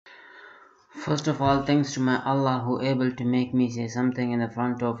First of all, thanks to my Allah who able to make me say something in the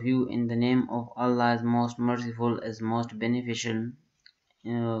front of you in the name of Allah is most merciful, is most beneficial.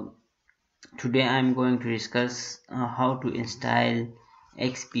 Uh, Today I am going to discuss how to install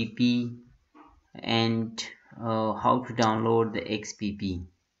XPP and how to download the XPP.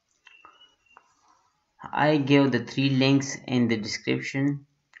 I gave the three links in the description.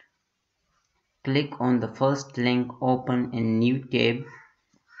 Click on the first link, open a new tab.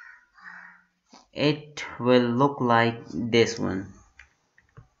 It will look like this one.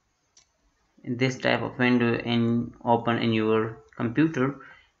 This type of window and open in your computer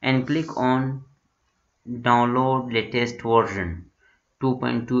and click on download latest version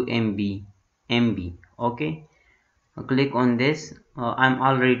 2.2 MB. Okay, click on this. I'm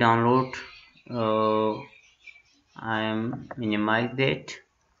already download. I am minimize that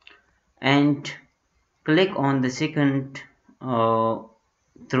and click on the second.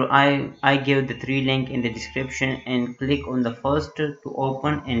 Through I gave the three link in the description and click on the first to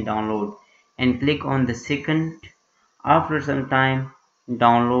open and download and click on the second. After some time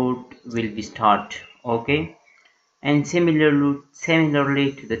download will be start. Okay, and similarly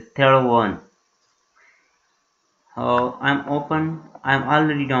to the third one. I'm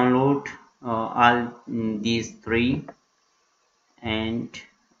already download all these three and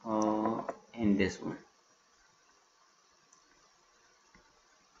in this one.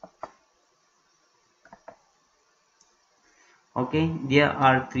 Okay, there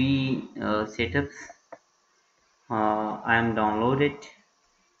are three setups. I am downloaded.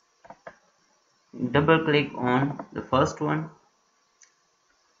 Double click on the first one.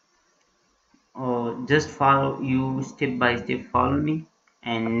 Just follow you step by step. Follow me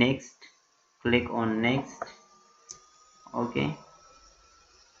and next. Click on next. Okay.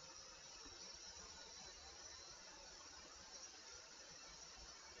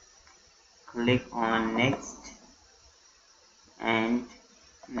 Click on next and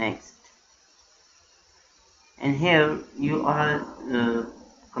next. And here you are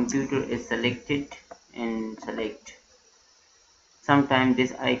computer is selected and select. Sometimes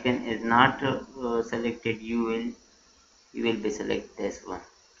this icon is not selected. You will be select this one.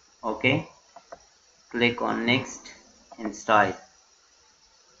 Okay, click on next and start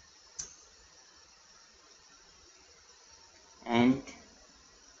and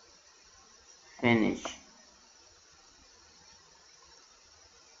finish.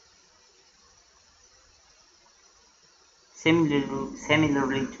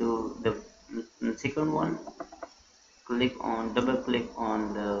 Similarly to the second one, double click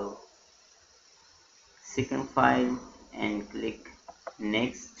on the second file and click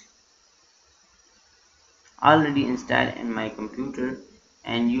next. Already installed in my computer,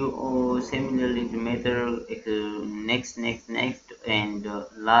 and you similarly to method next and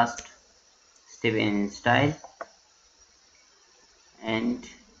last step in install and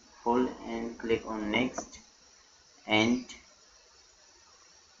hold and click on next and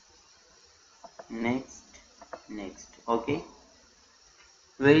next. Okay,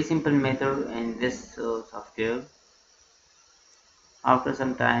 very simple method in this software. After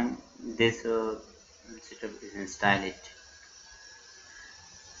some time this setup is installed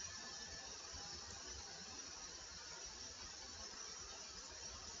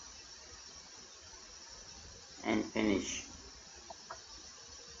and finish.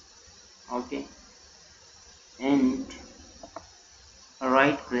 Okay, and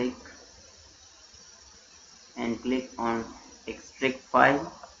right click and click on extract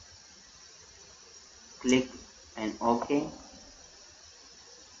file, click and OK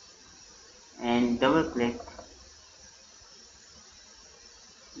and double click.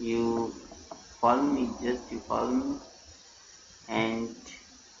 You follow me, just you follow me and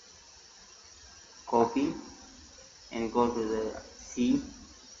copy and go to the C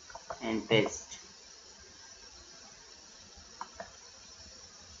and paste.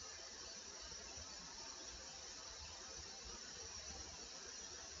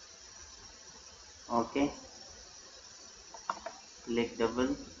 Okay, click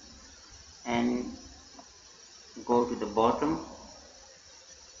double and go to the bottom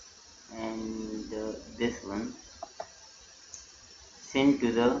and this one send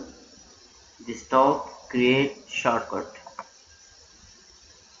to the desktop create shortcut.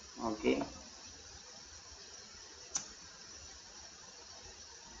 Okay,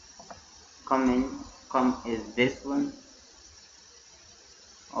 come is this one.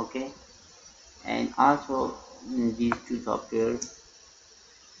 Okay, and also these two softwares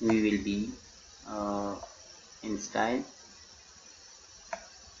we will be installed.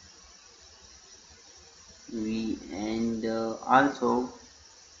 Also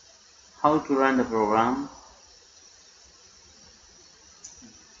How to run the program.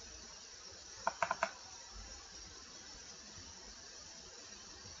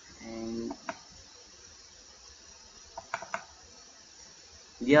 And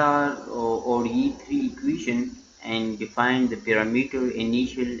there are already three equations and define the parameter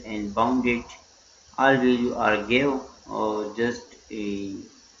initial and bounded. All value are give or just a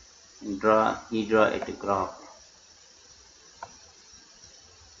draw at a graph.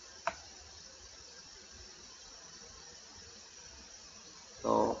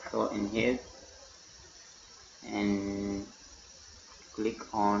 So in here and click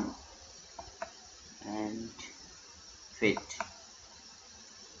on and fit.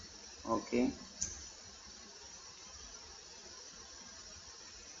 Okay,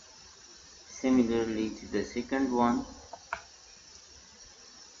 similarly to the second one,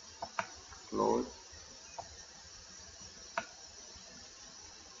 close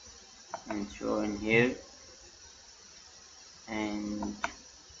and show in here and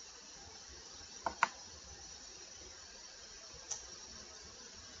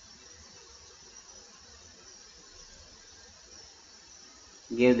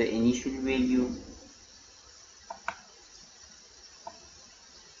give the initial value,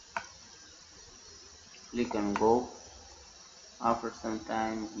 click on go. After some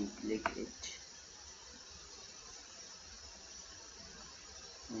time we click it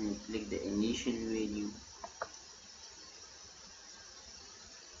and click the initial value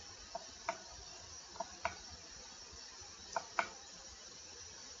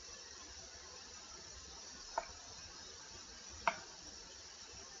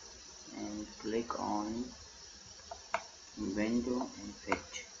and click on window and fit.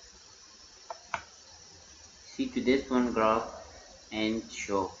 See to this one graph and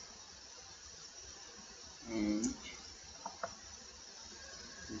show and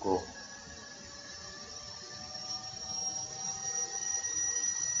go.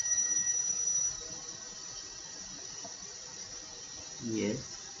 Yes,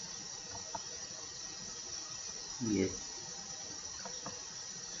 yes.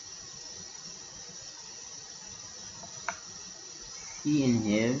 See in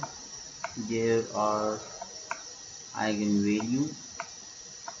here there are eigenvalue.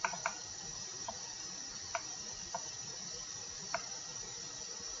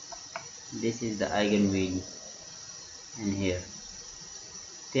 This is the eigenvalue in here.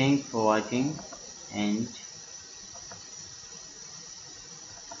 Thanks for watching and